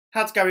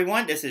How's it going,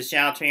 everyone? This is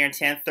Channel Trainer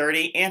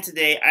 1030, and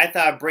today I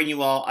thought I'd bring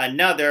you all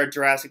another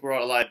Jurassic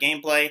World Alive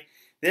gameplay.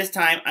 This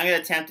time I'm going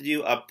to attempt to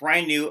do a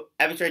brand new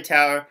Epic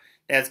Tower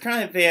that's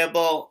currently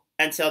available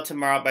until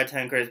tomorrow by the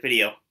time I create this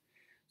video.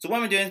 So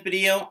what I'm doing in this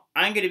video,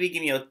 I'm going to be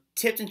giving you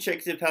tips and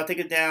tricks of how to take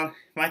it down,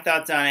 my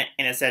thoughts on it,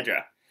 and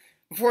etc.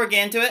 Before I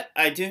get into it,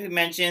 I do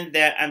mention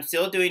that I'm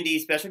still doing the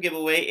special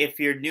giveaway if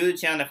you're new to the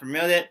channel and not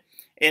familiar with it.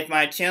 If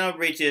my channel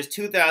reaches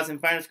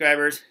 2,500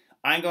 subscribers,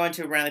 I'm going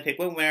to randomly pick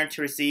one winner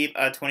to receive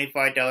a $25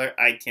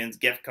 iTunes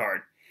gift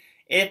card.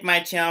 If my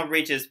channel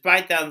reaches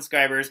 5,000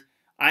 subscribers,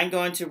 I'm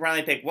going to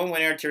randomly pick one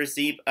winner to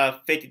receive a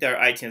 $50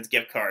 iTunes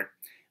gift card.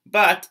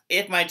 But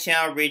if my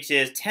channel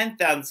reaches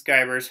 10,000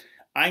 subscribers,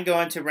 I'm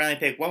going to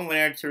randomly pick one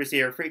winner to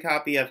receive a free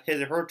copy of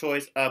his or her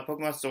choice of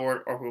Pokemon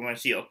Sword or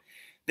Pokemon Shield.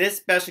 This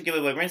special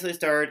giveaway recently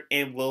started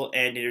and will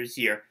end this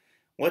year.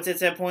 Once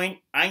it's at that point,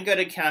 I'm going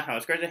to count how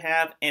much cards I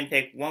have and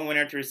pick one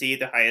winner to receive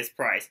the highest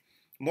prize.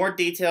 More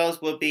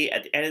details will be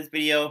at the end of this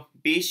video.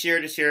 Be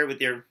sure to share it with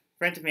your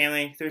friends and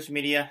family through social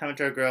media. How much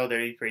I grow, they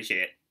really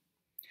appreciate it.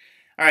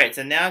 Alright,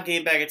 so now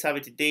getting back to the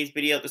topic of today's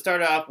video, to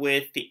start off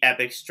with the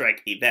Epic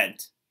Strike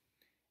event.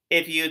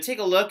 If you take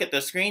a look at the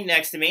screen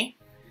next to me,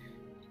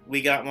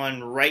 we got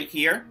one right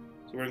here.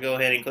 So we're going to go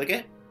ahead and click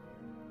it.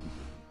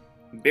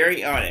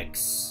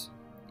 BARYONYX.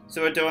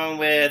 So we're doing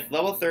with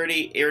level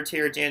 30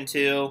 Irritator Gen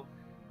 2,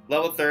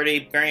 level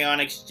 30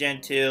 BARYONYX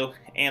Gen 2,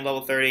 and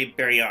level 30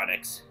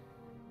 BARYONYX.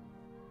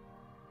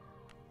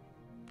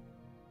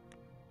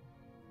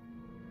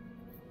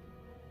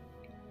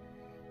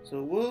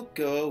 So we'll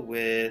go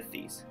with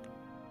these.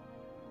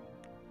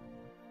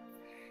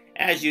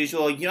 As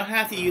usual, you don't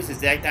have to use the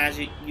exact damage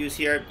you use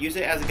here. Use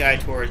it as a guide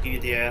towards give you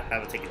the idea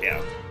how to take it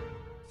down.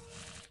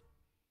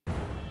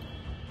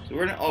 So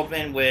we're going to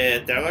open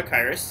with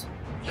Kairos.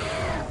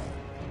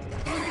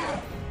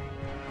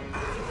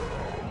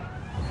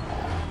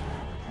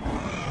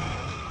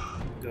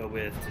 Go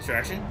with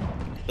Distraction.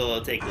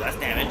 It'll take less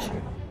damage.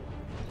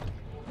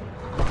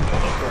 Of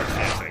course,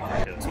 that's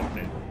like it's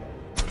open.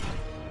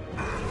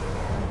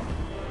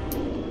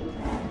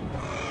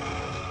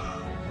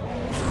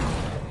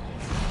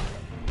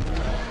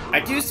 I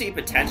do see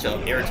potential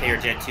of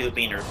Irritator Gen 2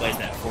 being a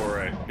replacement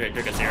for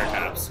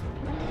Triceratops.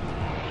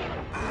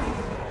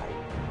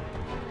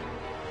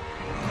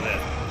 But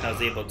I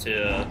was able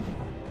to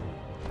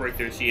break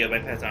through shield,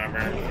 bypass armor,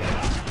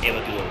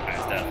 able to do all kind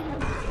of stuff.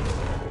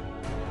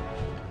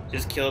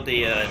 Just killed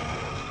the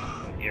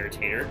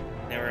Irritator.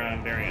 Now we're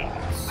on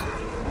BARYONYX.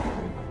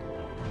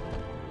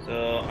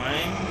 So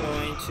I'm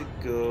going to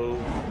go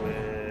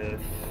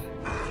with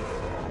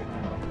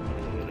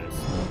this.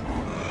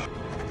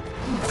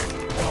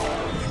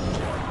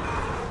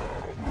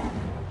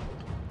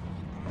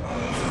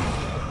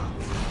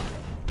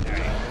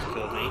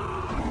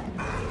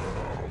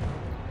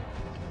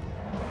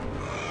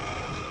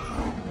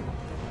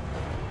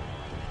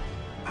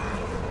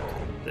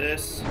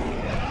 This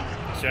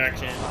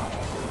distraction.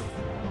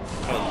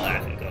 Oh,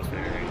 laughing goes for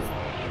every reason.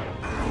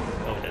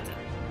 Oh, that's it.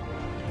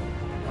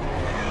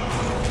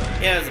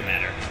 Yeah, it doesn't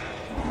matter.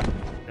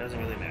 Doesn't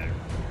really matter.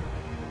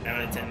 I'm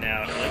gonna tend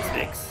now to Alex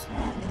Fix.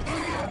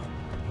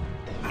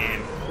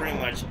 And pretty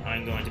much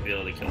I'm going to be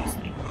able to kill this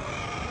thing.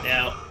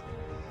 Now,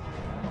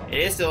 it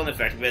is still an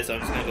effective bit, so I'm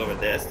just gonna go with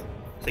this.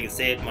 So I can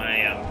save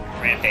my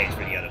rampage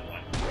for the other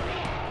one.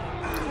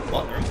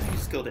 Well, remember, you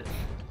just killed it.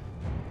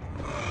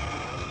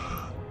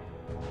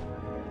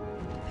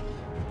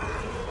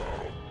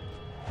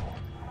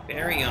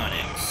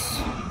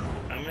 BARYONYX.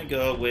 I'm gonna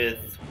go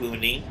with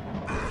Wounding.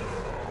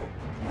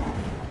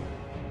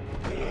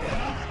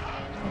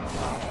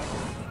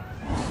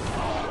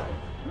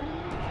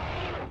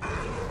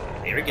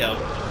 There we go.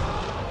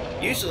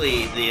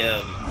 Usually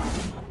the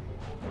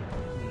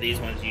these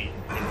ones you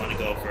want to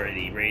go for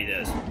the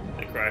radius,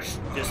 the crush,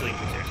 just so you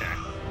can your attack.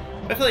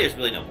 But I feel like there's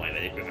really no point,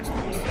 but they pretty much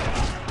close.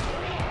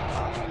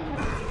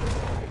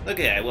 Look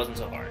at that, it wasn't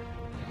so hard.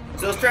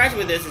 So the strategy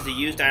with this is to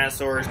use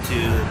dinosaurs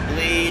to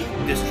bleed,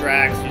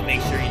 distract, to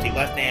make sure you take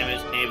less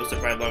damage, and able to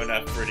survive long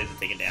enough for it to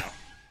take it down.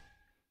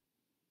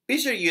 Be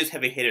sure to use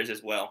heavy hitters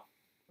as well.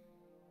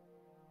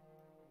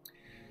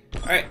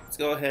 Alright, let's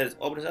go ahead and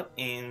open this up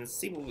and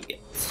see what we get.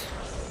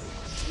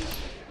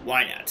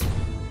 Why not?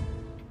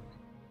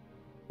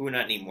 Who would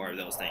not need more of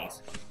those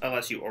things?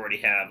 Unless you already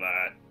have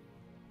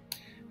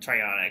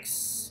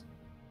Trionyx,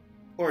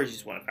 or you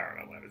just want to power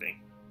up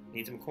everything.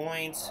 Need some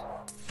coins.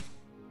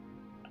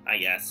 I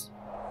guess.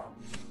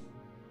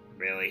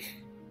 Really?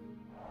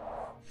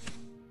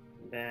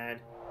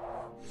 Bad.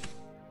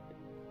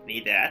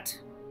 Need that.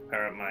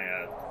 Power up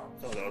my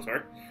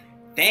sword.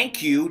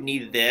 Thank you,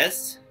 needed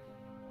this.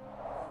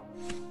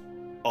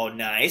 Oh,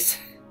 nice.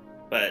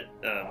 But,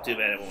 too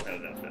bad I won't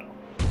have that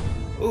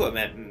though. Ooh, I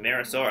met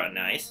Marisora,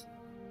 nice.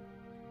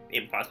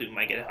 Maybe possibly we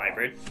might get a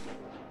hybrid.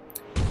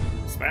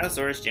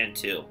 Spinosaurus Gen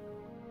 2.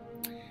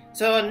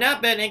 So,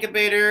 not bad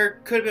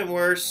incubator, could have been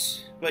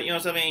worse, but you know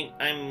something,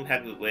 I'm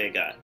happy with the way I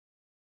got.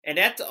 And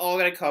that's all I'm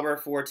going to cover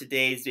for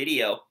today's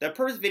video. The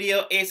purpose of the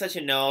video is to let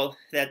you know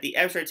that the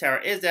Epic Tower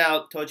is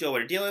out, told you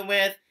what we're dealing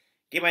with,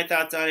 get my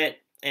thoughts on it,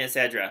 and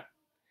etc.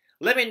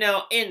 Let me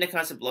know in the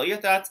comments below your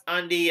thoughts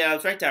on the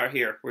strike tower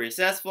here. Were you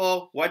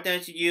successful? What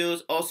damage you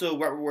use? Also,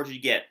 what rewards did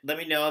you get? Let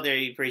me know. There,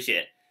 you appreciate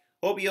it.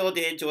 Hope you all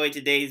did enjoy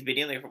today's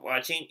video. Thank you for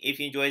watching. If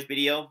you enjoyed this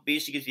video, be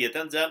sure to give me a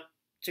thumbs up.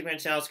 Check my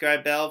channel,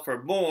 subscribe bell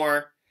for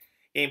more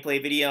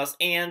gameplay videos,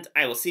 and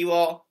I will see you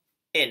all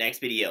in the next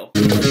video.